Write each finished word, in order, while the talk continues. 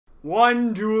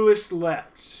One duelist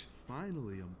left.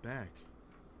 Finally, I'm back.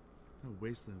 That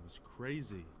wasteland was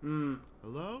crazy.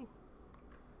 Hello?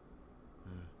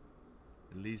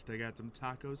 At least I got some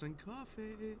tacos and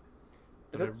coffee.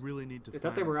 But I really need to I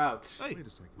thought they were out. Hey, wait a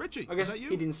second. Richie, I guess is that you?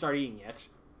 he didn't start eating yet.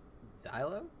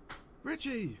 Xylo?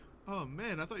 Richie! Oh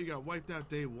man, I thought you got wiped out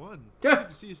day one. Good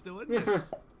to see you still in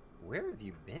this. Where have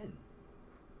you been?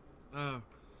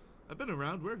 I've been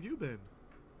around. Where have you been?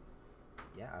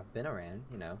 Yeah, I've been around,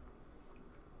 you know,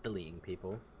 deleting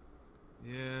people.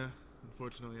 Yeah,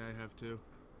 unfortunately I have too.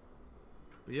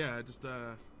 But yeah, I just You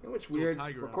know what's weird?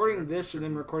 Recording this and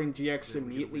then recording GX Yeah,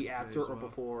 immediately today after as or well.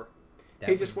 before. That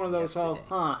Hey, just was one of those,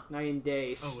 yesterday. night and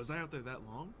days. Oh, was I out there that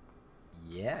long?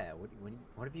 Yeah,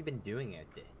 what have you been doing out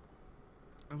there?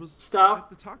 I was Stuff. at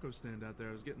the taco stand out there.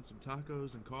 I was getting some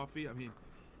tacos and coffee. I mean,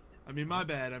 my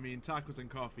bad. I mean, tacos and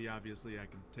coffee. Obviously, I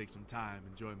can take some time,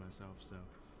 enjoy myself. So,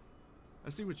 I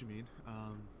see what you mean.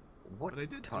 What but I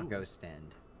did taco duel.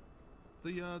 stand?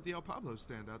 The El Pablo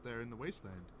stand out there in the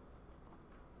wasteland.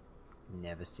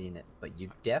 Never seen it, but you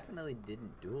definitely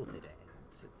didn't duel today.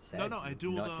 It says No, I you've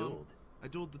dueled. not dueled. I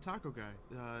dueled the taco guy,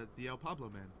 the El Pablo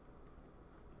man.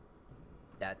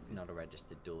 That's not a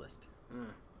registered duelist.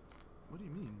 What do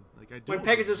you mean? Like I dueled When him.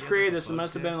 Pegasus He had, created like, a this, it bug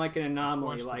must have deck. been like an I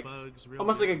anomaly, squashed the like bugs real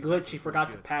almost like a good. glitch he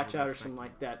forgot to Good. patch I out or was something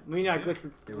expecting. like that. I mean, not Yeah.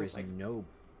 glitch. There is Like, no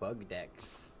bug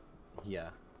decks here.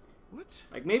 What?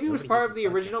 like maybe it was Nobody part uses of the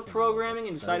bug original decks anymore, programming and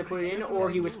that's decided to so put it in, definitely or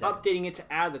he was do that. updating it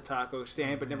to add the taco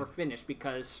stand but never man. finished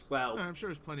because, well, I'm sure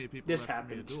there's plenty of people this left for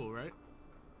me happened. to duel, right?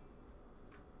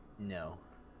 No.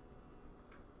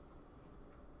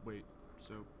 Wait,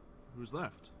 so who's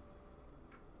left?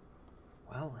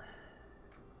 Well,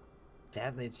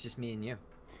 sadly, it's just me and you.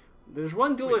 there's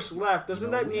one duelist left.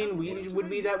 Doesn't No, that we mean haven't we dueled would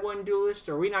be today. that one duelist?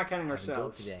 Or are we not counting Haven't dueled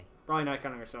ourselves? today. Probably not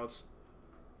counting ourselves.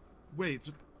 Wait,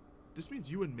 so this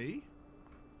means you and me?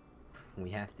 We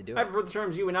have to do I it. prefer the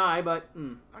terms you and I, but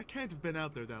I can't have been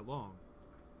out there that long.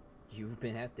 You've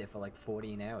been out there for like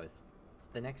 14 hours. It's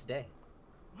the next day.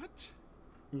 What?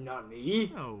 not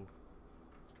me. No.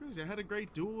 It's crazy. I had a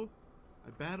great duel.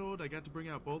 I battled. I got to bring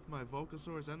out both my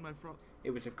Vulcasaurs and my Frost.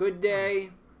 It was a good day.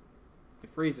 You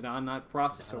freeze it on, not No, we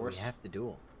Frostosaurus. have to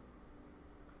duel.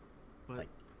 But Like,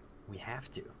 we have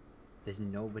to. There's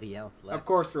nobody else left. Of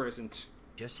course there isn't.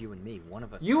 Just you and me. One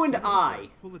of us. You and you just, I.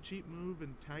 like, pull a cheap move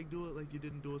and tag duel it like you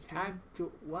did in Duelist. Tag to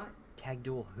what? Tag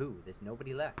duel who? There's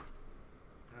nobody left.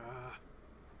 Ah,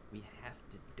 We have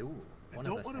to duel. I One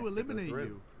of don't us want has to go eliminate through.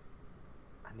 you.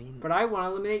 I mean, But I want to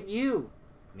eliminate you.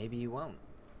 maybe you won't.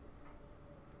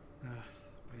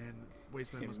 Man,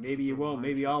 Wasteland And must be maybe some you sort of won't. mind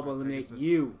Maybe trick I'll by eliminate Pegasus.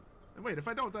 you. And wait, if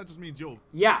I don't, that just means you'll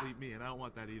Yeah. delete me, and I don't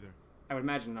want that either. I would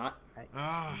imagine not.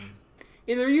 Ah,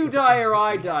 Either you die or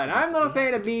I die. And I'm not a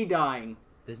fan of me dying.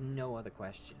 There's no other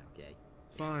question, okay?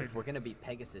 fine. If we're gonna beat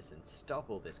Pegasus and stop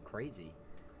all this crazy,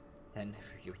 then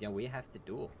you know we have to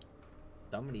duel.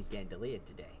 Somebody's getting deleted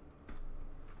today.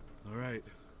 All right,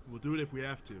 we'll do it if we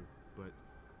have to, but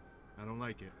I don't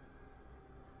like it.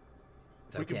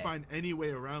 It's If we okay. can find any way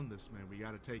around this, man, we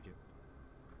gotta take it.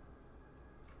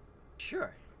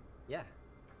 Sure. Yeah.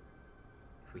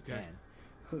 If we Okay.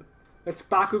 can. It's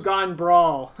Bakugan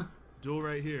Brawl. Duel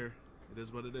right here. It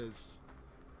is what it is.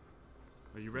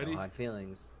 Are you ready? No hard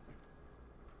feelings.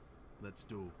 Let's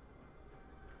duel.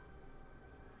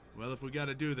 Well, if we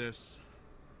gotta do this,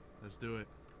 let's do it.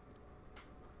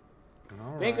 All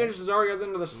Thank right. goodness there's already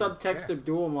under the subtext sure. of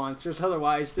dual monsters.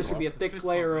 Otherwise, this would be a The thick fist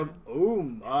layer bump, of oh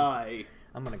my.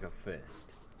 I'm gonna go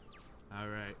first. All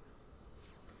right.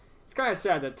 It's kind of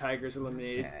sad that Tiger's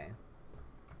eliminated. Okay.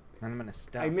 I'm gonna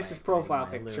start. I missed by his profile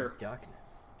activating my picture. Allure of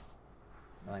Darkness.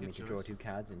 Allow me Good to draw choice. 2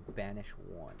 cards and banish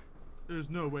 1. There's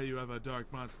no way you have a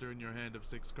dark monster in your hand of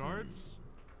 6 cards.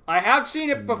 I have seen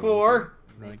it before.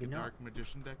 Like Maybe a not. dark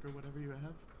magician deck or whatever you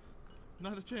have.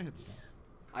 Not a chance.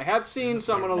 I have seen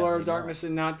someone Maybe Allure of not. Darkness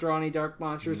and not draw any dark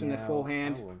monsters in their full Now,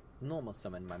 hand. I will normal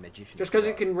summon my magician. Just because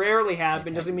it card. can rarely I happen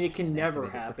attack doesn't mean it magician can and never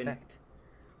activate its happen. effect,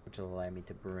 which will allow me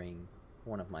to bring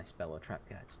one of my spell or trap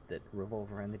cards that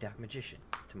revolve around the Dark Magician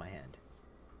to my hand.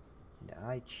 And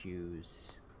I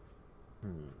choose...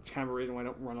 It's kind of a reason why I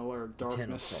don't run Allure of Eternal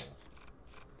Darkness. Soul.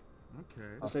 Okay.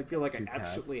 Because I feel like I 2 cards.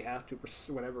 absolutely have to,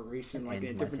 for whatever reason, like And in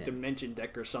a my different turn. dimension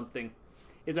deck or something.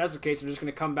 If that's the case, I'm just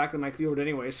going to come back to my field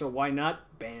anyway, so why not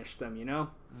banish them, you know?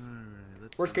 Alright,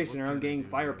 let's Worst see, case what scenario, I'm can I gaining do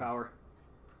here? firepower.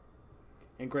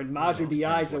 And Grandmazu depends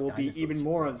Diaiza what will be dinosaurs even you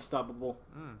more brought. unstoppable.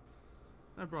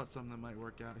 I brought something that might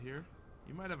work out here.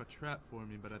 You might have a trap for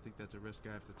me, but I think that's a risk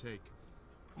I have to take.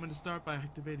 I'm going to start by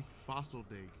activating Fossil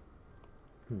Dig.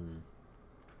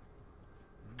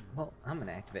 Well, I'm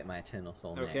gonna activate my Eternal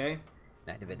Soul now. Okay? And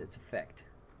activate its effect.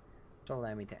 To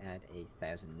allow me to add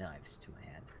 1,000 knives to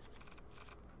my hand.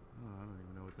 Oh, I don't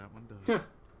even know what that one does.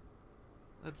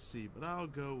 Let's see, but I'll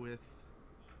go with...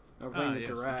 I'll bring the yes,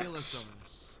 Durax.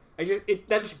 Gillisaurus.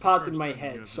 That just popped in First my time you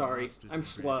have head. no Sorry, monsters I'm in the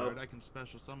slow. graveyard, I can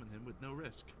special summon him with no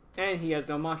risk. And he has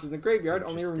no monsters in the graveyard,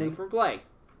 only Interesting. removed from play.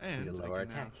 And He's a I lower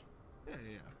can attack. yeah,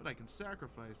 but I can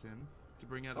sacrifice him to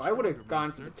bring out a Oh, I would stronger have gone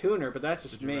monster, for the tuner, but that's the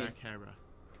just me. Durac Hera.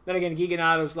 Then again,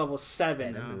 Giganato's level 7.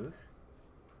 And a No. move.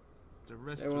 It's a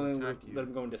risk They to only attack let him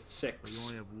you, go into but you 6.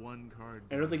 only have one card.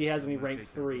 I don't think he down, has so any I'm gonna rank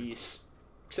take that risk. 3s.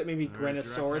 Except maybe All right,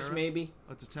 Granosaurus, Hera. maybe?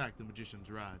 Let's attack the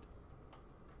Magician's Rod.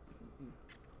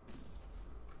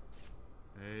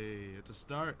 Hey, it's a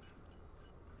start.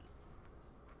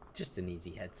 Just an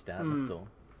easy head start, that's all.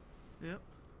 Yep.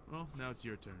 Well, now it's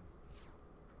your turn.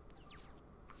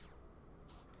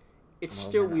 It's Well,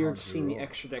 still then weird I'll seeing the draw.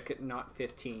 extra deck at not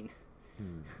 15.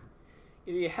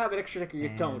 Either you have an extra deck or you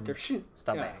don't. There shouldn't...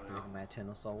 Stop I by don't know. activating my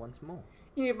Eternal Soul once more.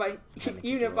 Even Let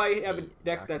me if draw I have a a deck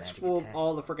dark that's magic full of attack.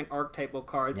 all the freaking archetypal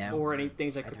cards Now, or any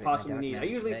things I could activate my possibly dark need, I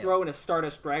magic usually veil. throw in a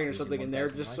Stardust Dragon or Losing something in there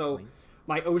 1,000 just life so points,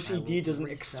 my I will OCD doesn't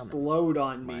resummon explode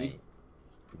on my me.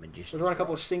 Magician's There's run a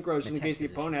couple Rod of synchros in attack case the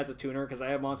position. opponent has a tuner because I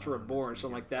have Monster Oh, that's Reborn or gonna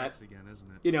something get like that. effects again, isn't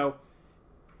it? You know,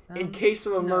 in Um, case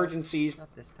of no, emergencies,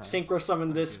 not this time. synchro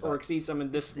summon this give or up. exceed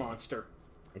summon this There. monster.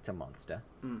 It's a monster.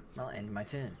 Hmm. I'll end my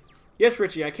turn. Yes,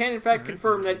 Richie, I can in fact Alright,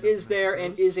 confirm well, that is nothing, I there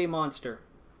and suppose. is a monster.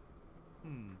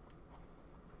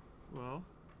 Well,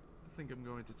 I think I'm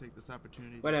going to take this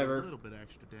opportunity to Whatever. do a little bit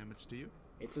extra damage to you.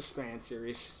 It's a fan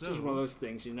series. So- Just one of those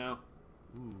things, you know.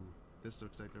 Ooh, this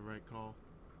looks like the right call.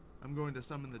 I'm going to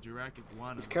summon the Jurassic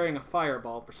Iguana. He's carrying a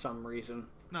fireball for some reason.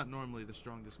 Not normally the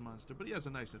strongest monster, but he has a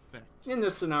nice effect. In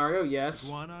this scenario, yes.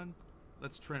 Iguanon,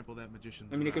 let's trample that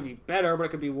Magician's I mean, it could Rod. be better, but it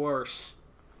could be worse.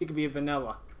 He could be a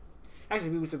vanilla. Actually,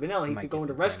 if he was a vanilla, he Might could go get into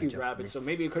some Rescue damage off Rabbit, so this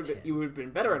maybe it could tip. you would have been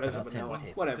better at it as a But I'll vanilla. tip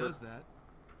it. If Whatever. he does that,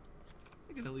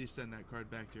 you can at least send that card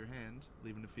back to your hand,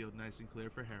 leaving the field nice and clear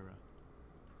for Hera.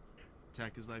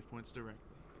 Attack his life points directly.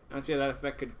 I don't see how that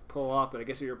effect could pull off, but I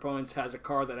guess if your opponent has a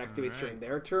card that activates Alright. during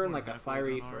their turn, We're like a halfway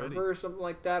Fiery done already. Fervor or something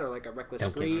like that, or like a Reckless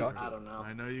Don't get Greed. cocky. I don't know.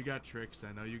 I know you got tricks.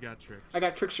 I know you got tricks. I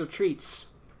got Tricks or Treats.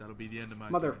 That'll be the end of my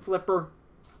Mother turn. Flipper.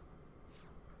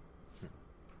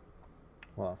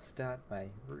 Well, I'll start by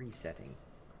resetting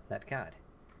that card.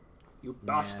 You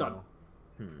bastard.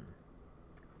 Now,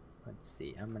 let's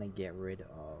see. I'm gonna get rid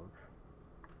of.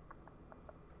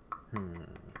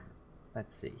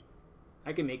 Let's see.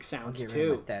 I can make I'll sounds get rid of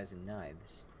my too. 1,000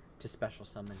 knives to special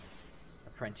summon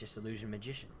Apprentice Illusion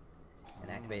Magician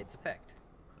and activate its effect,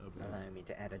 Oh, boy. allowing me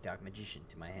to add a Dark Magician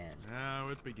to my hand. Now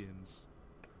it begins.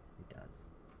 It does.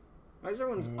 Why does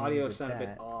everyone's And audio with sound a bit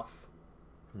that- off?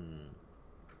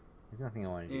 There's nothing I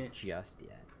want to do Eh. just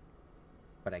yet,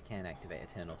 but I can activate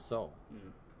Eternal Soul,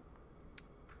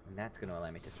 and that's going to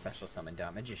allow me to special summon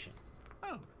Dark Magician.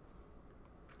 Oh,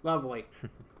 Lovely.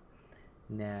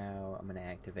 Now I'm going to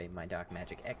activate my Dark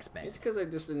Magic X-Band. It's because I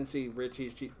just didn't see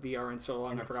Richie's VR in so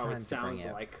long, And I it's forgot what time it to bring sounds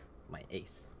out like. my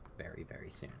ace very, very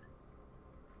soon.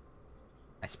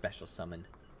 I special summon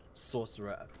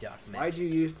Sorcerer of Dark Magic. Why'd you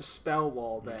use the spell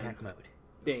wall in then? attack mode?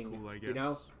 that's Ding. cool, I guess. You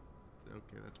know?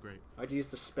 Okay, that's great. Why'd you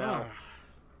use the spell?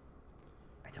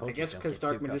 I told I you, guess don't because get too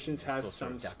Dark cocky. Magicians They're have Sorcerer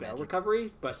some of Dark spell Magic.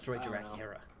 recovery, but Destroy I don't Durac know.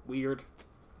 Hera. Weird.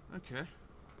 Okay.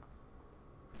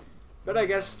 But I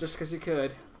guess just because you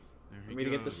could. There For he me to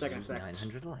get the goes. second Lose effect.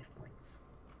 900 life points.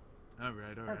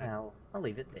 Alright, And alright. I'll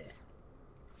leave it there.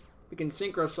 We can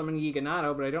synchro summon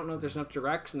Yugioh, but I don't know if there's enough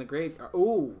Duracs in the grave.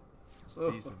 Ooh! It's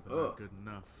Oh, decent, but oh. not good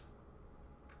enough.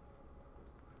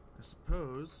 I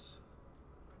suppose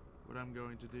what I'm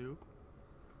going to do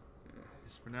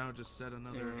is for now just set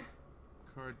another Eh.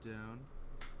 card down.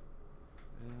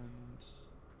 And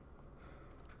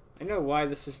I know why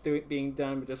this is being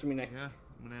done, but doesn't mean I... yeah,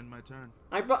 I'm gonna end my turn.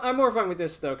 I'm more fine with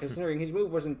this, though, considering his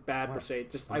move wasn't bad per What? se.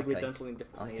 Just My I would have done face. something I'll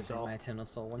differently is activate all. my Eternal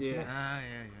Soul once Yeah. more. Ah,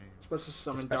 yeah. Supposed to To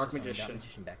summon special Dark summon Magician.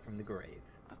 Magician back from the grave.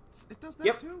 It does that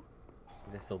Yep. too?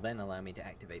 This will then allow me to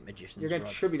activate Magician's You're gonna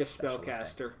Rod's tribute a special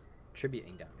effect. spellcaster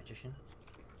Tributing Dark Magician,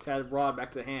 to add Rod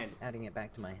back to the hand, adding it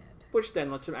back to my hand. which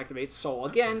then lets him activate Soul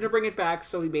again to bring it back,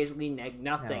 so he basically neg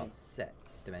Now nothing. I'll set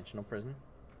Dimensional Prison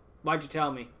Why'd you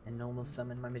tell me? and normal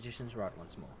summon my Magician's Rod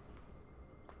once more,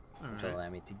 which will Alright. allow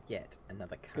me to get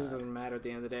another Because it card. doesn't matter at the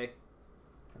end of the day.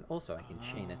 And also I can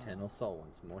chain Eternal Soul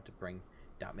once more to bring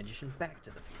Dark Magician back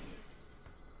to the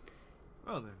field.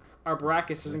 Well then. Our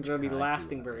Brachus isn't Which going to be card do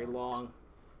lasting I very want? long.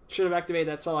 Should have activated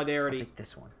that I'll Solidarity. take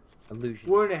this one. Illusion.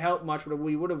 Wouldn't have helped much, but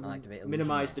we would have I'll activate Illusion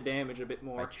minimized now. the damage a bit By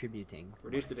more. tributing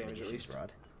Reduce my the damage at Magician's least.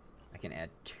 Rod, I can add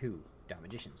 2 Dark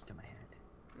Magicians to my hand.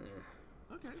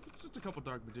 Okay, it's just a couple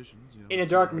Dark Magicians, you know. In a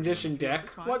Dark already on the Magician field, deck,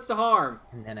 it's fine. what's the harm?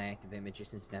 And then I activate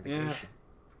Magician's Navigation.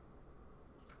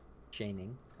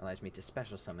 Chaining allows me to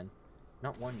special summon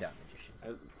not one Dark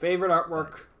Magician, Favorite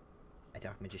artwork. but a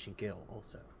Dark Magician Guild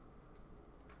also.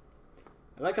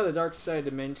 I like how the Dark Side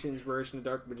Dimensions version of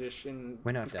Dark Magician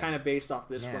We're not is done. kind of based off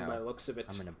this one Now, by the looks of it.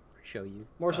 I'm gonna show you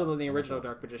More so than the another original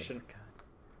Dark Magician. favorite cards.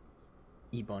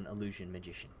 Ebon Illusion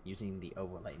Magician, using the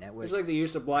overlay network. It's like the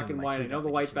use of black Turn and my white. two I know Dark the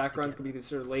white Magicians backgrounds can be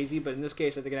considered lazy, but in this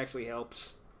case, I think it actually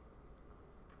helps.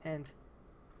 And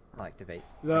I'll activate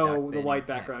my Though Dark the Band white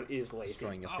attack, background is lazy.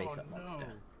 destroying your face-up no. monster.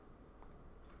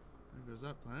 There goes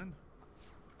that plan.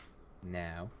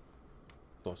 Now,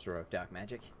 Sorcerer of Dark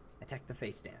Magic, attack the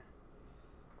face down.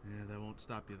 Yeah, that won't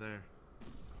stop you there.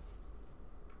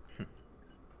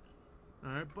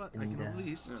 Alright, but I can at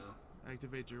least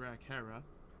activate Jirak Hera.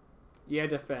 Yeah,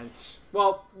 defense.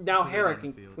 Well, now Put it Hera on the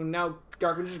can. field. Well, now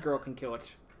Dark Magician Girl can kill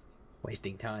it.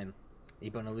 Wasting time.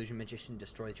 Ebon Illusion Magician,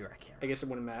 destroy Jirak Hera. I guess it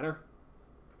wouldn't matter.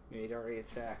 He'd already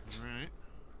attacked. Alright.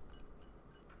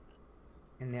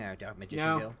 And now, Dark Magician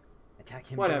No. Bill, attack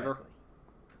him Whatever. directly.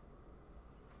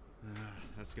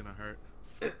 That's gonna hurt.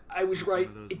 I was Get one right.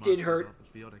 of those It did monsters hurt. Off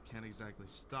the field. I can't exactly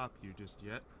stop you just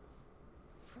yet.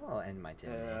 I'll end my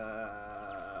turn there.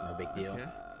 No big deal. Okay.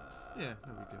 Yeah,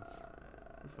 no big deal.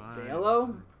 We're fine. Yellow?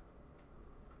 we're fine.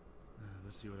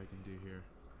 Let's see what I can do here.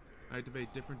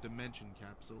 Activate different dimension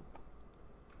capsule.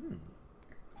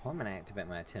 Well, I'm gonna activate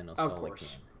my Eternal Of Soul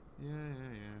course. again.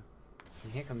 Yeah.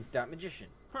 And here comes Dark Magician.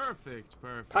 Perfect.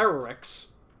 Pyrex.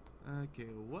 Okay,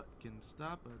 what can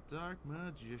stop a Dark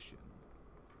Magician?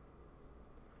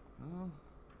 Well,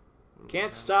 what do we Can't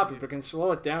have stop it, here? but can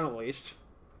slow it down at least.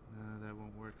 That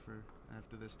won't work for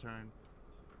after this turn.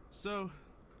 So,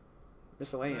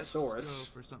 Miscellaneous let's go Saurus.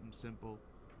 for something simple.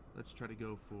 Let's try to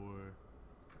go for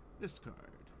this card.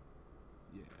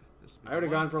 Yeah, this will be I would have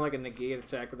the one. gone for like a negate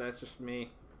attack, but that's just me.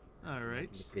 All right,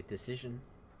 Good decision.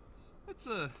 it's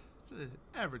a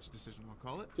average decision, I'll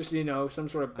call it. Just, you know, some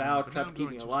sort of bow But try now to I'm keep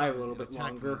going me to alive a summon little an bit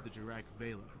attack longer. mode, the Jirak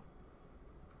Velo.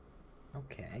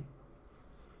 Okay.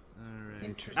 All right.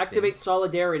 Interesting. Activate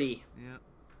Solidarity. Yeah.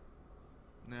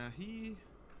 Now he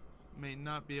may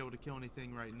not be able to kill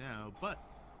anything right now, but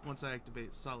once I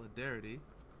activate Solidarity,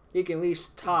 He can at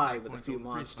least his tie attack with a points few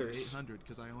will increase by monsters. 800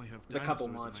 because I only have With a couple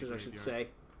dinosaurs in monsters, my I should graveyard.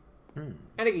 say.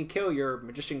 And it can kill your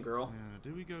Magician Girl. Yeah,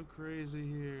 do we go crazy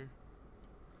here?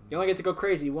 You only get to go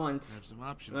crazy I once. have some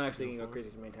options. Well, to actually, you can go go for. crazy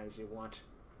as many times as you want.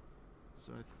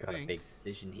 So I Got a think big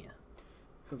decision here.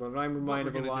 Because I'm what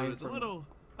reminded we're of a gonna do line is a from little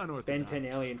Ben unorthodox. 10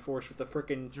 Alien Force with the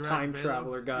frickin' Jirak time Velo,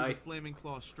 traveler use guy. a Flaming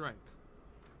Claw Strike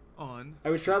on. I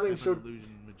was this traveling Ebon so-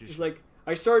 Illusion Magician. Just like,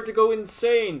 I started to go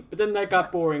insane, but then that got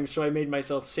boring, so I made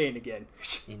myself sane again.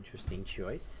 Interesting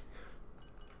choice.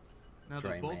 now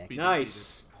drawing they'll my both be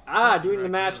Nice. defeated. Ah, Jirak doing the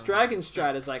Masked Velo Dragon has strat,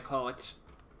 effect. as I call it.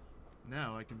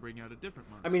 Now I can bring out a different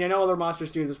monster. I mean, I know other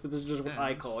monsters do this, but this is just what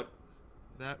I And- call it.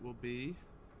 that will be,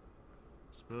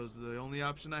 I suppose, the only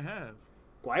option I have.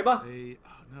 Guaiba?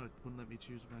 Oh no, it wouldn't let me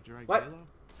choose my Jirak What? Velo.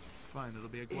 Fine, it'll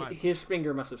be a Guaiba. His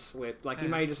finger must have slipped. Like, he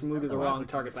And might have just moved to the Guaiba wrong can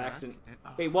target by attack, accident.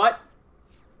 and- Wait, what?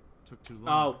 Took too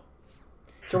long. Oh.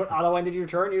 So it auto-ended your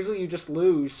turn? Usually you just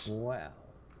lose. Well.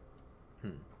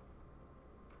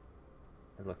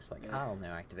 It looks like I'll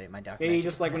now activate my Dark Maybe Magic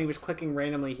just like when he attack, was clicking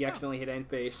randomly, he accidentally hit end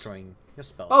phase. destroying your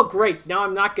spell. Oh, great! cards. Now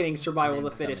I'm not getting And Survival of then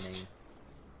the Fittest. summoning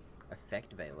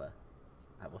Effect Veiler.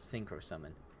 I will synchro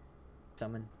summon.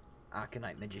 Summon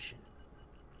Arcanite Magician.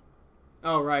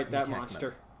 Oh, right, that Attack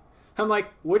monster. I'm like,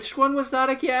 which one was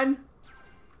that again?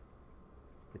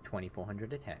 With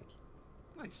 2400 attack.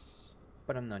 Nice.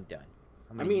 But I'm not done.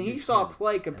 I'm I gonna mean, he use saw him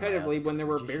play and my competitively other when there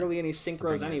were magician barely any to synchros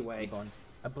bring out anyway. Ebon,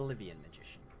 Oblivion Magician.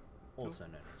 Also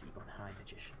known as Ebon High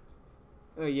Magician.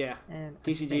 Oh, yeah. And I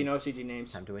TCG think and OCG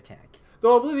names. time to attack.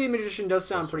 Though Oblivion Magician does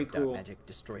sound Sorcerer pretty of Dark cool. Magic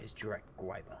destroys Jirak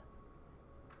Guaiba.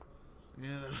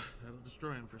 Yeah, that'll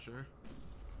destroy him for sure.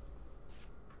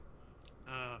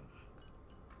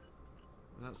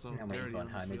 Without solidarity Ebon on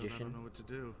the High field, I Magician. don't know what to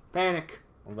do. Panic.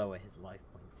 Lower his life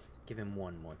points. Give him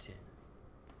one more turn.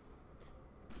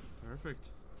 Perfect.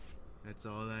 That's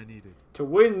all I needed. To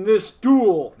win this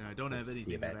duel. Now I don't have Let's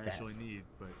see anything that I about that. actually need,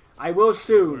 but I will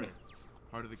soon.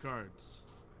 Heart of the cards.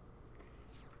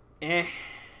 Eh.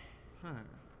 Huh.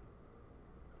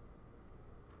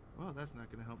 Well, that's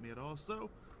not going to help me at all. So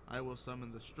I will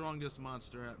summon the strongest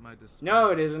monster at my disposal. No,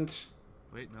 it isn't.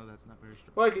 Wait, no, that's not very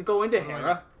strong. Well, I could go into What do I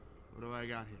Hera. got? What do I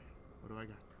got here? What do I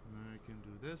got? I can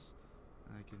do this.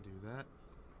 I can do that.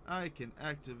 I can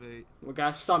activate. We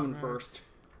gotta summon Right. first.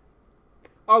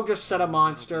 Oh, just set a That'll be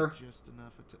monster. Just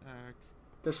enough attack.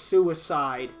 The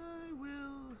suicide. I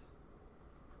will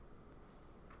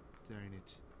Darn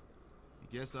it.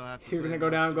 I guess I'll have to. You're play gonna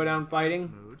go down monster fighting?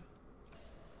 defense mode,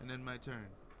 and then my turn.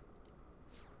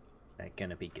 That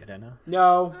gonna be good enough?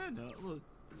 No. No, well,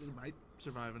 it might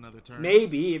survive another turn.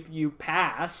 Maybe if you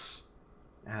pass.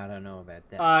 I don't know about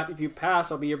that. If you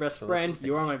pass, I'll be your best So friend. let's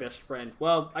You are my finish best this. friend.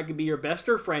 Well, I could be your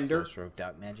bester friender. Sorcerer of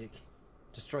dark magic.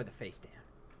 Destroy the face down.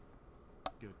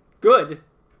 Good.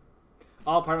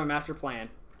 All part of my master plan.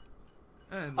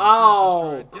 And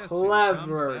Oh, once he's destroyed, guess who comes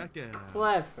clever. back in?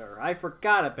 Clever. I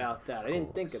forgot about that. I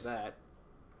didn't think of course. that.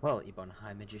 Well, Ebon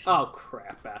High Magician. Oh,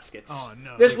 crap, baskets. Oh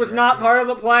no! This was not part of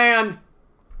the plan.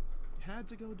 You had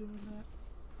to go doing that.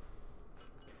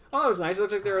 Oh, that was nice. It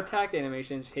looks like their attack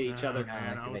animations hit each other. Now Man,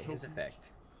 I activate was his hoping- effect.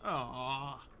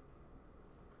 Oh.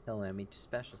 Allow me to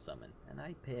special summon, and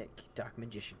I pick Dark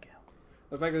Magician Girl.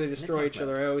 The fact that they destroy attack each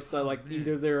other, I always thought like man.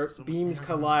 either their So much beams more.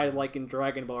 collide like in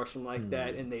Dragon Ball or something like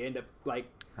that, and they end up like,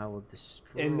 I will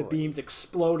destroy and the beams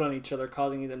explode on each other,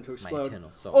 causing them to my explode.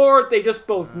 eternal soul. Or they just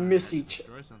both I miss had to each,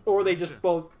 destroy something, or they didn't just ya?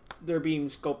 both their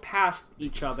beams go past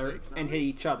each other mistakes, and Ollie? hit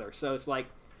each other. So it's like,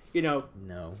 you know,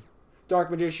 No. Dark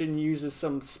Magician uses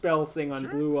some spell thing on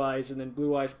Sure. Blue Eyes, and then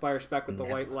Blue Eyes fires back with the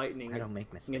Never. white lightning, I don't make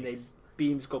and they mistakes.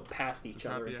 beams go past each Just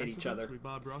other happy and hit each accidents, other. we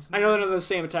Bob Ross I know they're not the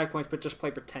same attack points, but just play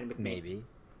pretend with me. Maybe.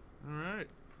 All right.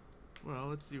 Well,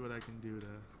 let's see what I can do to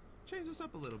change this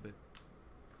up a little bit.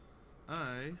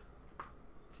 I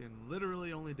can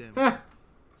literally only damage.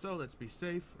 So let's be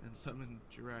safe and summon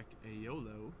Jirak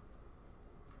Aeolo.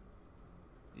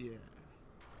 Yeah.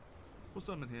 We'll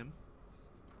summon him.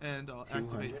 And I'll 200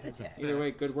 activate his attack. Either way,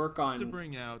 effect good work to on.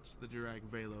 bring out the Jirak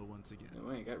Velo once again. Oh,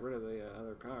 wait, got rid of the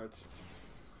other cards.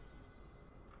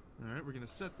 Alright, we're gonna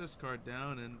set this card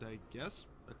down and I guess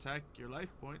attack your life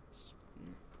points.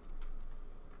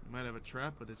 You might have a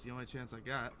trap, but it's the only chance I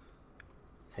got.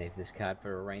 Save this card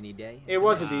for a rainy day. It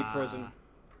was a deep prison.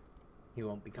 He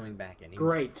won't be coming back anymore.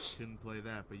 Great. Couldn't play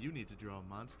that, but you need to draw a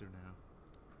monster now.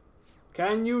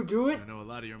 Can you do it? I know a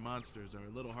lot of your monsters are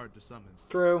a little hard to summon.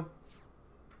 True.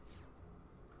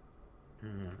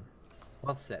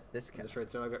 Well set. This card. That's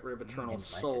right, so I got rid of Eternal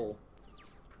It's my Soul,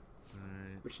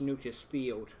 Alright. which nuked his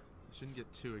field. You shouldn't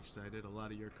get too excited. A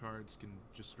lot of your cards can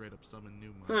just straight up summon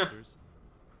new Huh. monsters.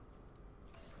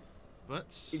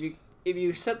 But If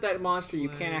you set that monster, you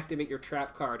Play. can't activate your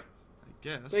trap card. I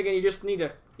guess Then again, you just need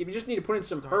to put in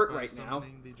some start hurt by right now.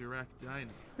 summoning the Jirak Dino. I'm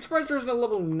surprised there isn't a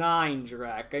level 9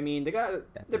 Jirak. I mean, they That's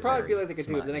a probably very feel like they could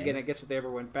do it. smart Then again, name. I guess if they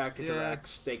ever went back to Yeah, Jiraks,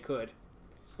 it's they could.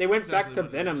 They went back exactly to what it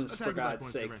is. Venoms, Attack for with life God's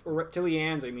points sakes. directly. Or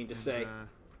Reptilians, I mean to And, say.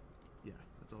 yeah,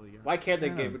 that's all you got. Why can't they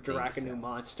I give don't think Jirak a new so.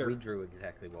 monster? We drew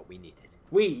exactly what we needed.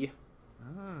 We.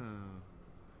 Oh,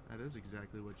 that is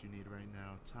exactly what you need right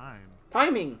now. Time.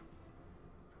 Timing.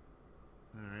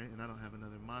 Alright, and I don't have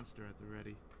another monster at the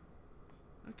ready.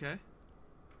 Okay.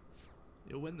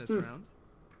 You'll win this Hmm. round.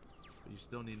 But you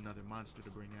still need another monster to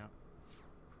bring out.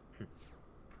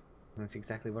 That's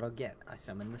exactly what I'll get. I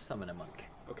summon the Summoner Monk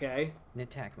Okay. in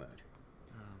attack mode.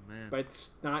 Oh man. But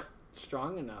it's not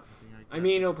strong enough. Nothing like I that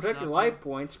mean, it'll can protect stop your life you.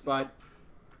 points, but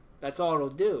that's all it'll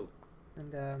do.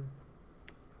 And,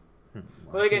 Well,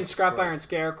 I again, can't Scrap destroy Iron it,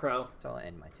 Scarecrow. So I'll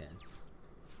end my turn.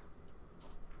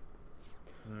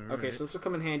 Okay, Alright. so this will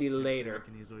come in handy Can't say I later.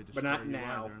 can easily but not destroy you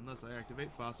now. either, unless I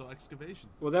activate Fossil Excavation.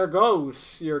 Well, there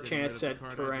goes your Getting rid chance of the at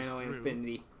card I just Tyranno threw.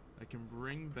 Infinity. I can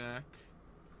bring back...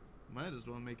 Might as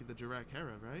well make it the Jirak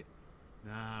Hera, right?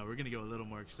 Nah, we're gonna go a little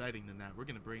more exciting than that. We're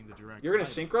gonna bring the Jirak You're gonna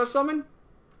Rider. Synchro Summon?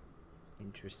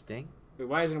 Interesting. Wait,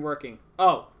 why isn't it working?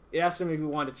 Oh, it asked him if he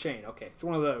wanted to chain. Okay, it's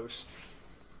one of those.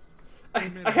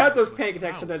 made I a had those lot of panic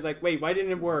attacks power. sometimes, like, wait, why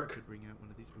didn't it Or I work? could bring out one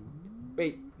of these. Ooh.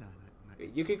 Wait, Nah,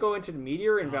 you could go into the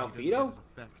Meteor and he doesn't get Valfido? his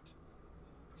effect.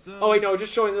 So, Oh, wait, no,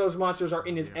 just showing those monsters are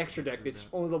in his yeah, extra deck. after It's that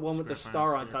only the one with the Scrap Iron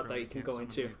star on top Scarecrow, that you I can can't go summon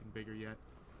into. anything bigger yet.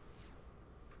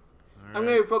 I'm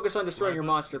Alright. gonna focus on destroying your Ryba,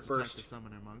 monster let's attack first. The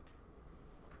Summoner Monk.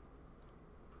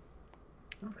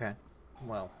 Okay.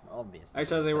 Well, obviously. I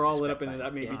saw they were I'll all lit Scrap up, and Iron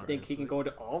that made me Scarecrow. think he can go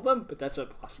into all of them, but that's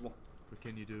impossible. But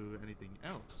can you do anything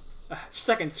else?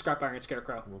 Second Scrap Iron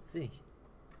Scarecrow. We'll see.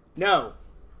 No.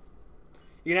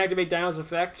 You can activate Dino's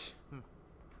effect,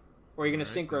 or you're gonna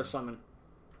Alright, Synchro then. Summon.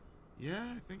 Yeah,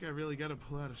 I think I really gotta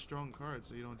pull out a strong card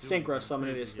so you don't do Synchro anything Summon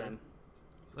it crazy is here. then.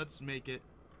 Let's make it.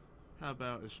 How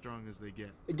about as strong as they get?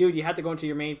 Dude, you have to go into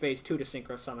your main phase too to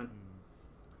Synchro Summon.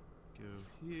 Go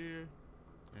here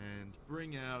and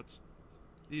bring out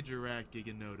the Jirak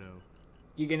Giganoto.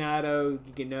 Giganato,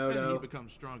 And he Giganoto.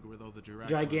 becomes stronger with all the Jirak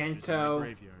Giganto. monsters in the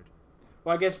graveyard.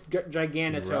 Well, I guess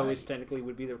Giganto is Right. technically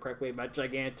would be the correct way, but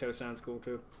Giganto sounds cool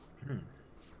too. Hmm.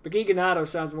 But Giganato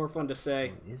sounds more fun to say.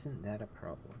 Well, isn't that a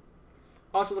problem?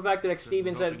 Also, the fact that X So Steven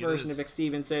I'm said hoping it first, and is. if X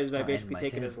Steven says, I I'll basically end my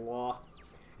take it turn. as law.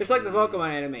 It's like the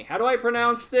Pokemon anime. How do I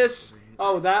pronounce this?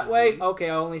 Oh, that way? Okay,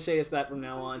 I'll only say it's that from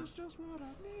now on.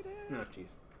 Oh, jeez.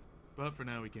 But for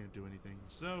now, we can't do anything,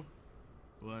 so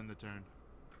we'll end the turn.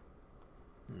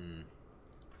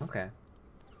 Okay.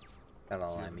 That'll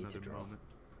So you allow have me to another draw. moment.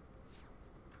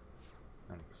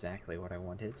 Not exactly what I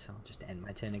wanted, so I'll just end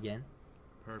my turn again.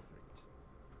 Perfect.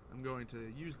 I'm going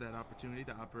to use that opportunity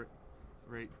to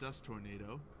operate Dust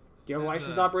Tornado. Do you have a and,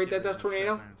 license to operate get that rid of Dust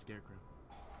Tornado? Scrap Iron Scarecrow.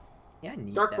 Yeah, I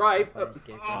need Dark that Bright. Scrap Iron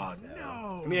Scarecrow, Oh so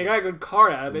no! I mean, I got a good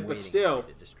card out of I'm it, but waiting still. for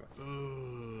you to destroy it.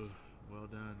 Ooh, well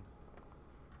done.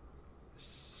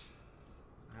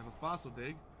 I have a fossil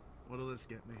dig. What'll this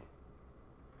get me?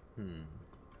 Man,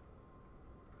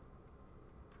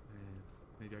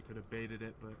 maybe I could have baited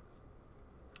it, but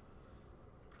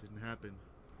didn't happen.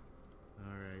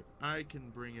 Alright, I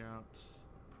can bring out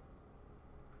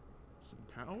some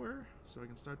power so I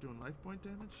can start doing life point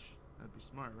damage. That'd be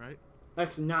smart, right?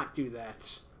 Let's not do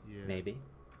that. Yeah. Maybe.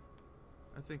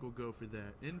 I think we'll go for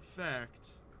that. In fact,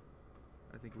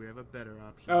 I think we have a better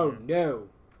option. Oh, here. no.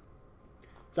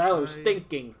 Xylo's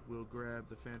thinking. We'll grab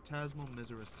the Phantasmal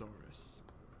Miserasaurus.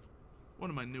 One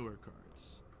of my newer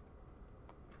cards.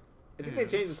 I think they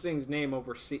changed this thing's name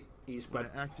overseas, When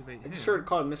but I activate I him, just heard it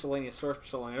called Miscellaneous Source for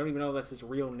so long. I don't even know if that's his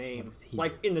real name. What does he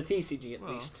Like, do? in the TCG, at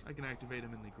well, least. I can activate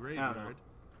him in the I don't graveyard know.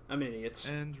 I'm an idiot.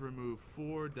 and remove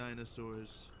 4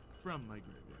 dinosaurs from my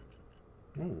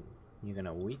graveyard. Ooh, you're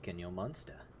gonna weaken your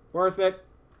monster. Worth it.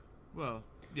 Well,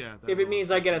 yeah. that If it will means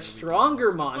I get a unfortunately weaken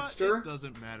stronger the monster. But it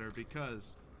doesn't matter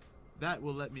because that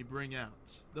will let me bring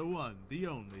out the one, the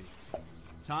only,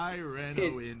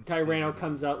 Tyranno Tyranno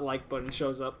comes out like button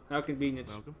shows up. How convenient.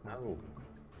 Welcome. Oh,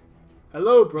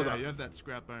 Hello, brother. Now you have that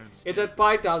scrap iron. It's at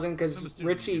 5,000 I'm because assuming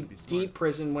Richie you're gonna be smart.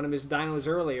 de-prisoned one of his dinos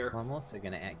earlier. well, I'm also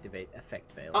gonna activate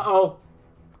Effect Veil Uh-oh.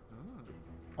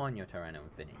 Oh. on your Tyranno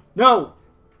Infinity. No!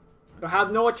 You'll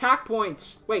have no attack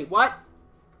points. Wait, what?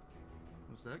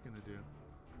 What's that gonna do?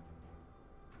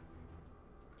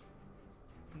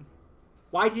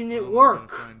 Why didn't it Well, we're gonna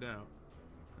work? find out.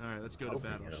 All right, let's go to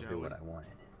Hoping battle, it'll shall do we? what I wanted.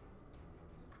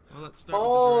 Well, let's start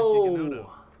Oh. with the Direct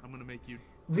Giganoto. I'm gonna make you.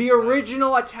 The decide.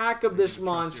 original attack of this Are you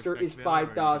gonna trust your monster is effect veil, or are you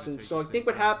gonna 5,000, take so the I same think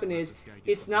what veil and happened let is, this guy get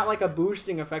it's the not like a benefit?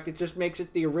 boosting effect, it just makes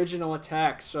it the original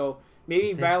attack, so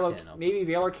maybe This Valor, turn, I'll maybe do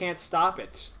the Valor same. can't stop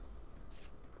it.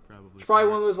 Probably. It's probably smart.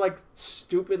 one of those, like,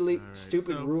 stupid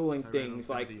so, ruling Tyranno things,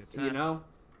 like, Infinity you attack. know?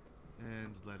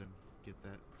 And let him get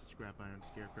that scrap iron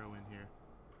scarecrow in here.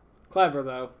 Clever,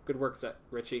 though. Good work,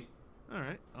 Richie. All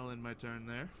right, I'll end my turn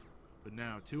there. But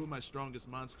now, 2 of my strongest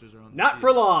monsters are on the Not field.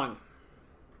 for long!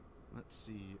 Let's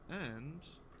see, and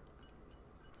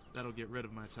that'll get rid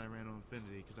of my Tyranno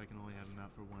Infinity because I can only have him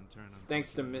out for 1 turn.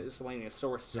 Thanks to unfortunately. Miscellaneous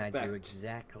Source And I do effect.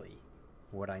 exactly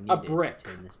what I needed brick.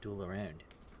 to turn this duel around.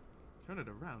 Turn it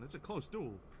around. It's a close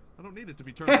duel. I don't need it to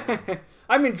be turned around.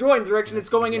 I'm enjoying the direction And it's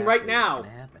that's going in right exactly what's now.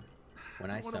 gonna happen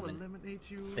when I I want to summon eliminate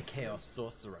you. the Chaos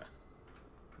Sorcerer.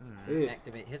 Alright. Ew.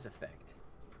 Activate his effect,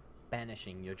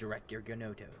 banishing your Direct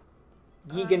Giganoto.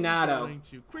 I'm Giganato. going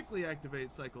to quickly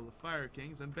activate Cycle of Fire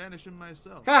Kings and banish him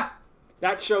myself. Ha!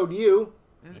 That showed you.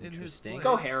 And in his Interesting. place,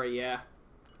 Go, Harry, yeah.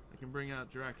 I can bring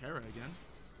out Dracera again.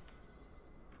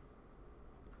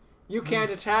 You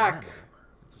can't attack Now,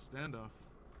 It's a standoff.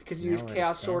 because you use Now it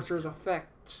Chaos stands Sorcerer's still.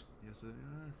 effect. Yes, they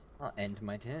are. I'll end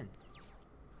my turn.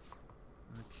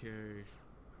 Okay.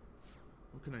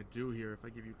 What can I do here? If I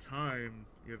give you time,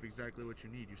 you have exactly what you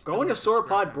need. You Go still into have the scrap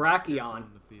Sauropod iron scarecrow Brachion.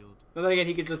 on the field. But then again,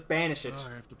 he could just banish it. Oh,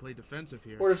 I have to play defensive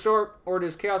here. Or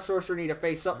does Chaos Sorcerer need a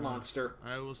face-up monster?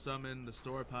 I will summon the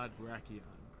Sauropod Brachion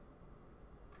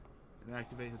and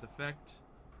activate his effect,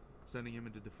 sending him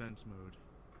into defense mode.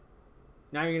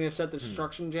 Now you're gonna set the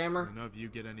Destruction I Jammer? don't know if you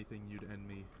get anything, you'd end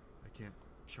me. I can't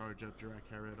charge up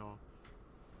Dracera at all.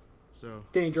 So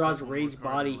Then he draws set one more Raised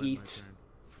card Body and I'll end my Heat. turn.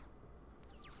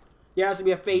 Yeah, it has to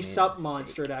be a face-up mistake.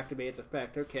 monster to activate its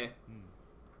effect. Okay.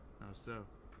 How so?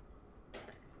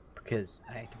 Because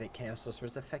I activate Chaos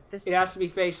Sorcerer's effect this It has to be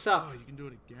face-up. Oh, you can do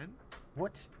it again?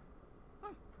 What?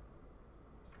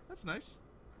 That's nice.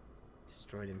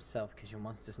 Destroyed himself because your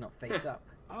monster's not face up.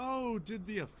 Oh, did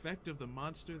the effect of the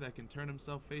monster that can turn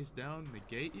himself face down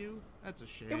negate you? That's a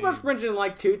shame. It was printed in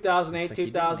like 2008, Looks like you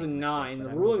did make a mistake, 2009. but The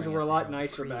I will rulings bring were a up lot your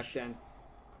nicer back creation.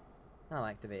 then. I'll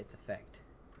activate its effect,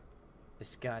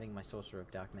 discarding my Sorcerer of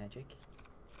Dark Magic.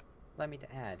 Allow me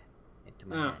to add it to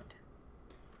my Oh. hand.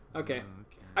 Okay.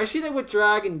 I see that with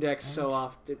Dragon decks so And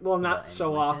often. Well, not end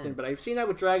so my often, turn. but I've seen that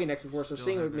with Dragon decks before, so Still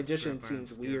seeing it have with that Magician Scrap Iron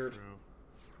seems weird. Scarecrow.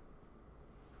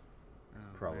 Oh,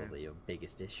 Probably man. your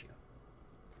biggest issue.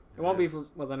 It won't be is. for.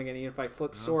 Well, then again, if I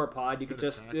flip No, Sauropod, you Could could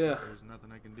just. attack, but Ugh. there's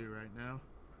nothing I can do right now.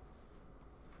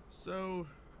 So,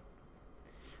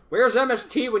 Where's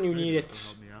MST when you Maybe need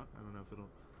this'll it? help me out. I don't know if it'll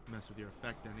mess with your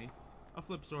effect any. I'll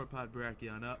flip Sauropod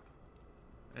Brachion up,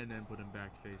 and then put him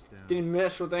back face down. Didn't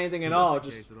mess with anything at Just all. in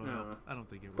Just case it'll help. I don't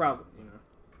think it will. probably. but You know.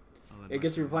 I'll let I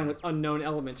guess if you're my playing friend with unknown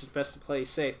elements, it's best to play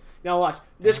safe. Now watch.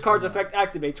 This card's effect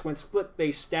activates when it's flipped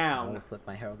face I'll down. flip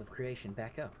my Herald of Creation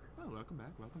back up. know. Oh, welcome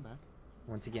back. Welcome back.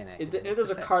 Once again, There's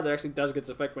a card that actually does get its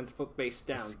effect when it's flipped face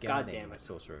down. God damn it.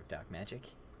 Sorcerer of Dark Magic.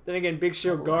 Then again, Big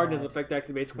Shield Gardener's Alright. effect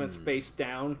activates when it's face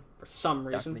down for some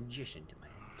Dark reason. Magician to my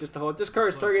hand. Just to hold. This card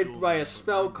is targeted by a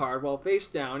spell card while face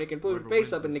down. It can flip Whoever it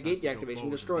face wins up and this has negate the to go activation,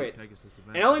 forward destroy and it. beat Pegasus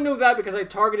And I only eventually. knew that because I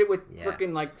targeted with Yeah.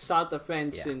 frickin' like South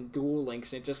Defense Yeah. and Duel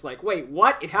Links, and it's just like, wait,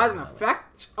 what? It has an Definitely.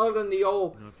 effect other than the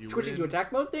old You know, if you switching to win,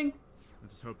 attack mode thing? I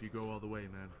just hope you go all the way,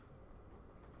 man.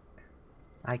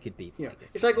 I could beat Yeah,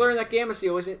 Legacy. it's like learning that Gamma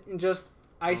Seal isn't just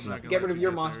ice. I'm not gonna Get let rid of you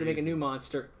your get monster to there make a new easy.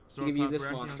 monster to Sauropod give you this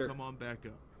Brachion, monster. Come on back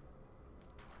up.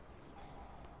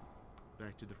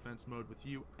 Back to defense mode with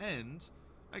you, and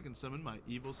I can summon my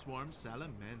Evil Swarm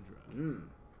Salamandra.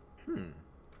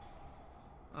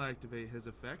 I'll activate his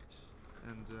effect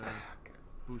and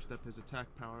boost up his attack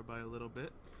power by a little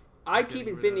bit. I keep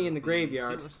Infinity in the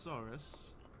graveyard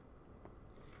Gillosaurus.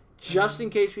 just in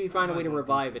case we find a way to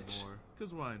revive it.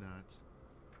 Because why not?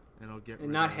 And I'll get And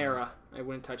rid not of, Hera. I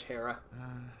wouldn't touch Hera. I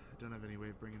don't have any way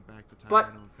of bringing back the But-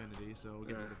 Tyranno Infinity, so we'll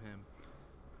get rid of him.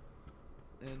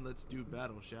 And let's do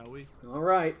battle, shall we?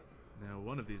 Alright. Now,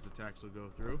 one of these attacks will go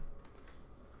through.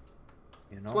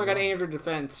 You're So not I got wrong. Android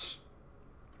Defense.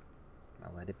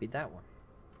 I'll let it be that one.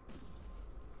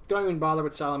 Don't even bother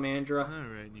with Salamandra.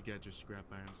 Alright, you got your Scrap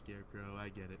Iron Scarecrow. I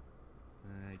get it.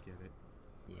 I get it.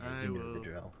 Yeah, I you know the will-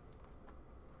 drill.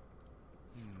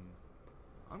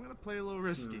 I'm gonna play a little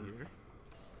risky Hmm. here.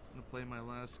 I'm gonna play my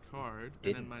last card and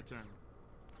Didn't. end my turn.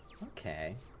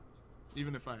 Okay.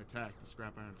 Even if I attacked, the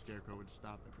Scrap Iron Scarecrow would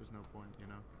stop it. There's no point, you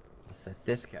know? I'll set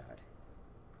this card.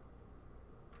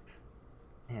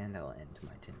 And I'll end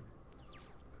my turn.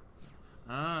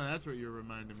 Ah, that's what you're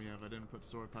reminding me of. I didn't put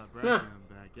Sauropod Brachion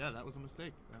back. Yeah, that was a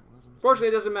mistake. That was a mistake. Fortunately,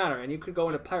 it doesn't matter, and you could go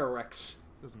into Pyrorex.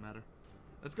 Doesn't matter.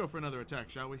 Let's go for another attack,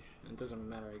 shall we? It doesn't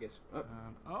matter, I guess. Oh.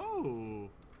 Oh!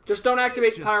 Just don't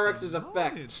activate Just Pyrorex's a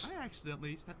effect. moment. I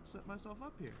accidentally set myself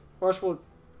up here. Or else we're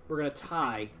gonna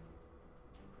tie.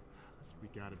 We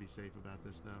gotta be safe about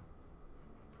this, though.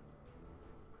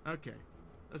 Okay,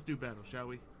 let's do battle, shall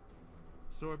we?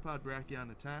 Sauropod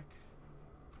Brachion attack.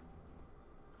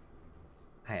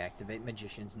 I activate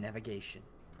Magician's Navigation.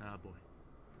 Ah, boy.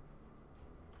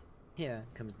 Here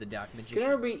comes the Dark Can Magician.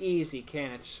 never be easy,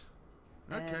 can it?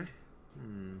 Okay.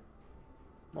 I'm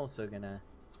also gonna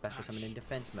special summon in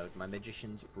defense mode my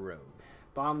Magician's Robe.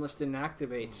 Bombless didn't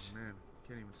activate. Oh, man.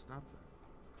 Can't even stop that.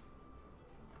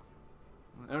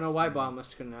 I don't know why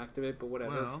Bombless couldn't activate, but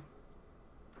whatever. Well,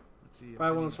 let's see.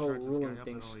 Probably one of those whole ruling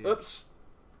things. Oops.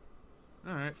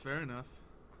 Alright, fair enough.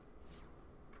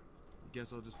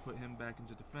 Guess I'll just put him back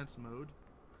into defense mode.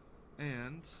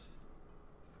 And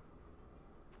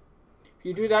If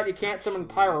you do that, you can't summon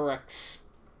Pyrorex.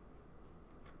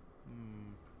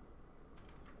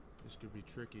 this could be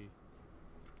tricky.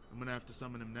 I'm gonna have to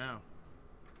summon him now.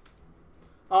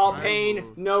 All I pain,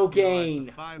 will no utilize gain.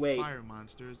 the 5 Wait. fire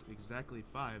monsters, exactly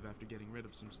 5 after getting rid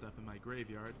of some stuff in my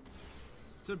graveyard,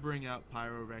 to bring out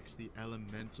Pyrorex the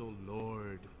Elemental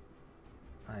Lord.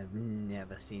 I've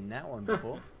never seen that one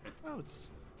before. Oh, it's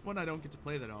one I don't get to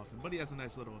play that often, but he has a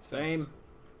nice little effect. Same.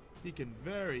 He can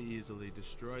very easily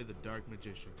destroy the Dark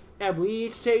Magician. And we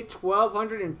each take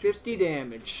 1,250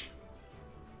 damage.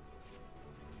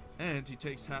 And he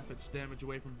takes half its damage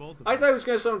away from both of I us. thought he was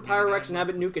going to summon meaning Pyrorex I'm and have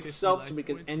it left nuke with 50 itself so life we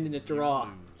can points end in a and you draw.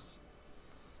 lose.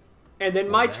 And then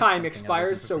Well, my that's time something I expires,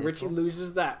 wasn't so prepared Richie for.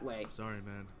 loses that way. Sorry,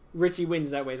 man. Richie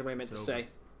wins that way is what I meant It's to over. say.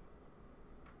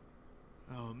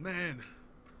 Oh, man.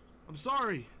 I'm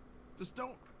sorry. Just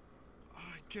don't... Oh,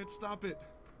 I can't stop it.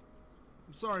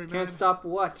 I'm sorry, man. Can't stop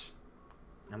what?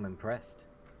 I'm impressed.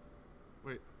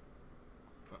 Wait.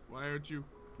 Why aren't you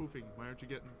poofing? Why aren't you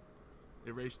getting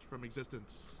erased from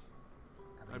existence?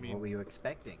 I mean, what were you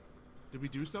expecting? did we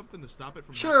do something to stop it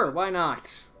from Sure, why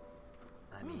not?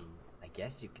 I mean, I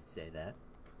guess you could say that.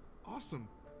 Awesome.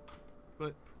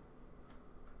 But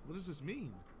what does this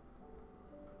mean?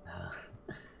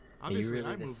 Obviously, really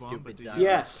I the move on, stupid but do guy? you?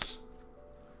 Yes,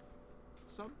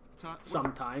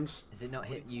 sometimes. Has it not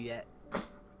hit you yet?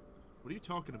 What are you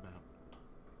talking about?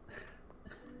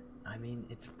 I mean,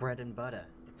 it's bread and butter.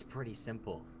 It's pretty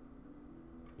simple.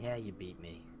 Yeah, you beat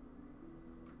me.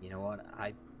 You know what?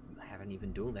 I haven't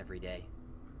even dueled every day.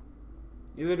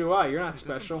 Neither do I. You're not That's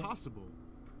special. impossible.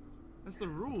 That's the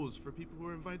rules for people who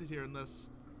are invited here, unless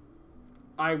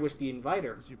I was the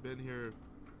inviter. you've been here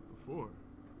before.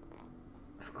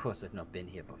 Of course I've not been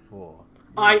here before.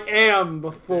 I am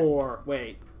before.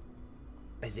 Wait.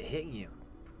 Is it hitting you?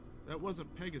 That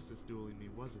wasn't Pegasus dueling me,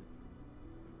 was it?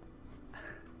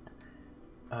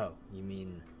 Oh, you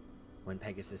mean when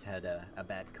Pegasus had a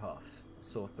bad cough, a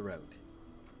sore throat?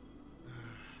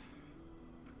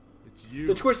 It's you.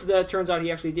 The twist is that it turns out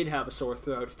he actually did have a sore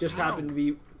throat. Just happened to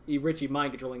be Richie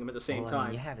mind controlling him at the same Well, time. I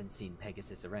mean, you haven't seen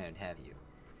Pegasus around, have you?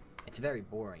 It's very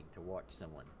boring to watch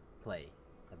someone play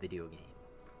a video game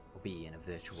or be in a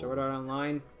virtual Sword Art world.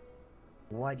 Online.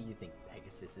 Why do you think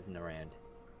Pegasus isn't around?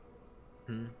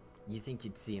 You think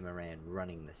you'd see him around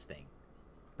running this thing,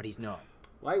 but he's not.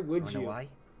 Why would Wanna know you? why?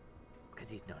 Because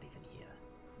he's not even here.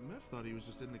 Mev thought he was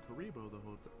just in the Karibo the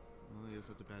whole time. Well, I guess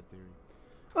that's a bad theory.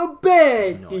 A He's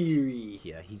bad not theory.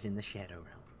 here. He's in the Shadow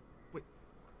Realm. Wait.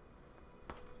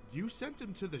 You sent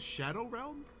him to the Shadow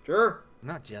Realm? Sure.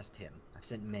 Not just him. I've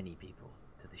sent many people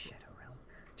to the Shadow Realm.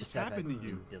 Just What's that happened I've to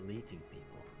you? been deleting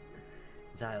people.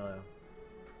 Xylo,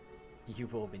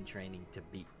 you've all been training to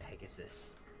beat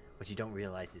Pegasus. What you don't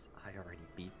realize is I already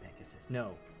beat Pegasus.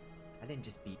 No, I didn't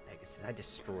just beat Pegasus. I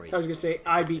destroyed I was gonna say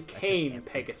I Pegasus. took became everything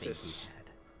Pegasus. he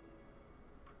had.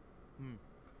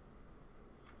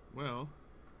 Well,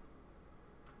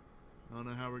 I don't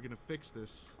know how we're gonna fix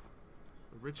this.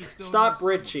 But Richie's still in Stop there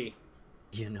Richie.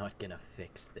 You're not gonna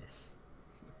fix this.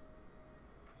 somewhere.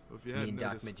 Well, if you Me hadn't and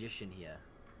Dark noticed, Magician here,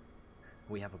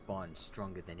 we have a bond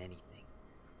stronger than anything.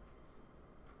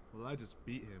 well, I just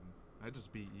beat him. I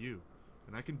just beat you,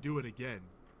 and I can do it again.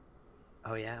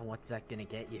 Oh yeah, and what's that gonna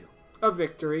get you? A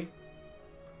victory.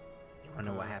 You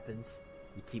wanna know what happens?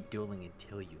 You keep dueling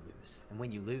until you lose. And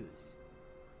when you lose,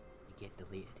 you get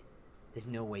deleted. There's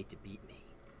no way to beat me.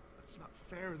 That's not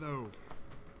fair, though.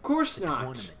 Of course It's a not.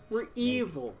 tournament, We're maybe.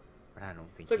 evil. But I don't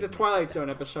think It's like you the know Twilight that Zone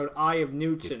well. episode, Eye of Your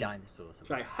Newton, dinosaurs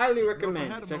which I are highly Well, if I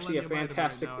recommend. had It's a actually a Millennium Item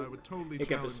fantastic right now, I would totally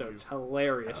challenge episode. you. It's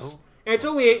hilarious. Oh. And it's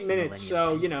only 8 The minutes, so,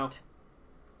 Millennium you know. Bandit.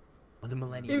 Or the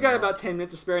Millennium You've got Lord. about 10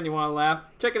 minutes to spare and you want to laugh.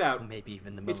 Check it out. Or maybe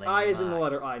even the Its Millennium eye is in the Eye.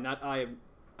 letter I, not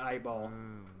eyeball.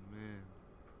 Oh, man.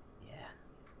 Yeah,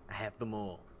 I have them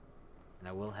all. And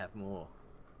I will have more.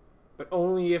 But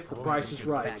only if the I will price send is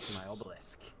you right. Back to my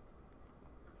obelisk.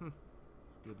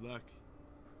 Good luck.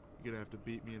 You're gonna have to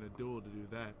beat me in a duel to do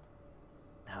that.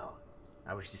 No,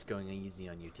 I was just going easy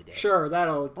on you today. Sure, that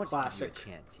old I want classic. to give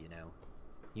you a chance, you know.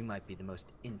 You might be the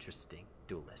most interesting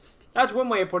duelist. That's one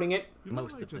way of putting it. You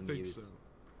Most like of to them think use so.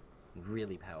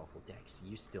 really powerful decks.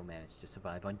 You still manage to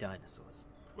survive on dinosaurs.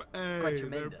 Well, quite hey,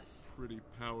 tremendous. they're pretty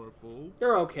powerful.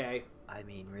 They're okay. I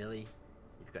mean, really?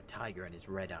 You've got Tiger and his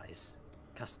red eyes.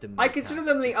 Custom. I consider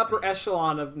them the upper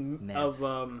echelon of 6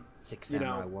 you know,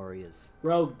 Samurai Warriors.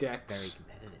 rogue Very decks.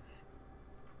 competitive.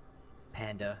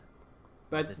 Panda.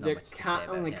 But there's not they're much to say about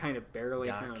only him. kind of barely.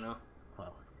 I Dark. don't know.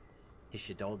 Well, his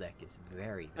Shadol deck is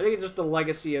very, I think it's just the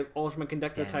legacy of Ultimate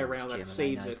Conductor Damage, Tyrell that Gemini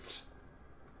saves Knights.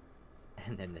 it.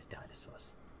 And then there's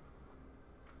dinosaurs.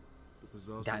 But there's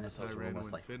also Dinosaurs the are Tyranno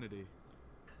almost like- Infinity.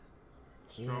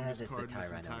 Yeah, Strongest there's the card in this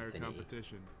Tyranno entire Infinity.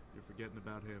 competition. You're forgetting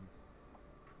about him.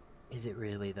 Is it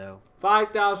really, though?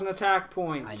 5,000 attack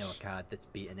points. I know a card that's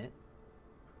beaten it.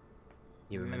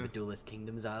 You remember Yeah. Duelist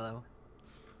Kingdom, Xylo?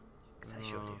 Because I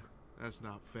showed Oh, you. that's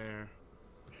not fair.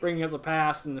 Bringing up the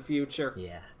past and the future.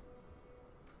 Yeah.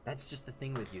 That's just the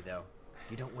thing with you, though.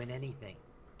 You don't win anything.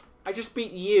 I just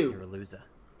beat You're you. a loser.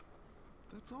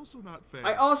 That's also not fair.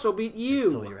 I also beat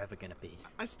That's all you. you're ever gonna be.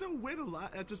 I still win a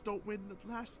lot. I just don't win the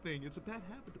last thing. It's a bad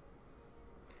habit.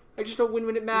 I just don't win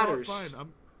when it You know matters. what, fine.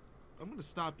 I'm gonna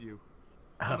stop you.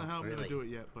 I don't know how I'm really? gonna do it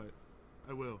yet, but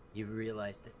I will. You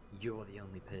realize that you're the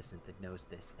only person that knows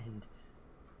this, and,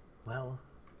 well,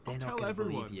 they're I'll not tell gonna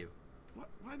everyone. believe you.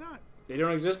 Why not? They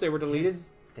don't exist. They were deleted.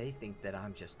 'Cause they think that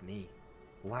I'm just me.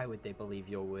 Why would they believe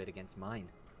your word against mine?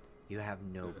 You have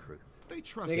no proof. They I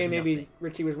trust think me. maybe nothing.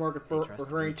 Richie was more They trust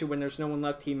referring me. to when there's no one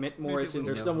left. He meant more Maybe as in a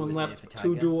there's little no one bit. left For to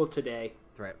Tiger. duel today.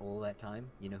 Throughout all that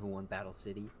time, you know who won Battle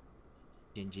City?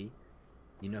 Gingy.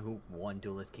 You know who won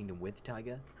Duelist Kingdom with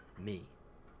Tiger? Me.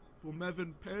 Well,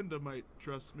 Mevin Panda might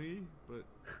trust me, but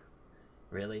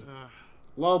Really?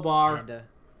 Low bar. And,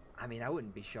 I mean, I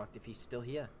wouldn't be shocked if he's still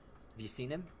here. Have you seen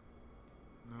him?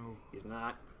 no. He's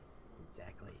not.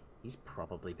 Exactly. He's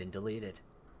probably been deleted.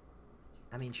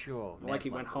 I mean, sure, Like Matt he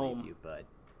might went believe home. you, but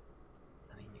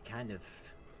I mean, you're kind of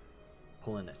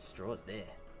pulling at straws there.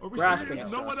 Are we Grasping serious?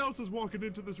 at No straws. one else is walking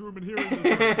into this room and hearing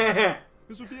this. Right now. Yeah,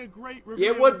 This would be a great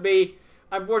reveal. it would be.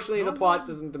 Unfortunately, No the plot one-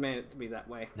 doesn't demand it to be that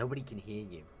way. Nobody can hear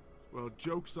you. Well,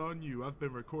 joke's on you. I've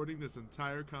been recording this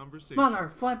entire conversation. Mother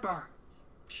flipper.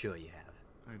 Sure, you have.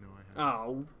 I know I have.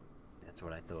 Oh, That's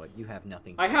what I thought. You have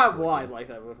nothing. I to have record lied yet. like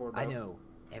that before. I though. know,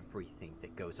 everything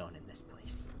that goes on in this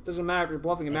place. Doesn't matter if you're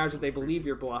bluffing. It matters if they believe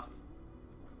your bluff.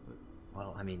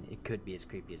 Well, I mean, it could be as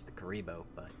creepy as the Karibo,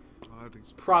 but... I think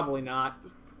so. Probably not.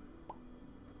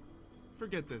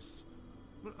 Forget this.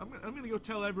 I'm gonna go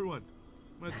tell everyone.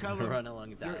 I'm gonna tell them Run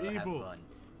along Xylo, you're have evil. fun.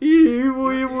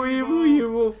 Evil, You're evil, evil,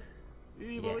 evil.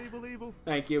 Evil, Yeah. evil, evil.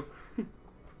 Thank you.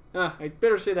 I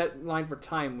better say that line for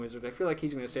Time Wizard. I feel like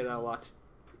he's going to say that a lot.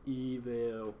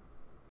 Evil.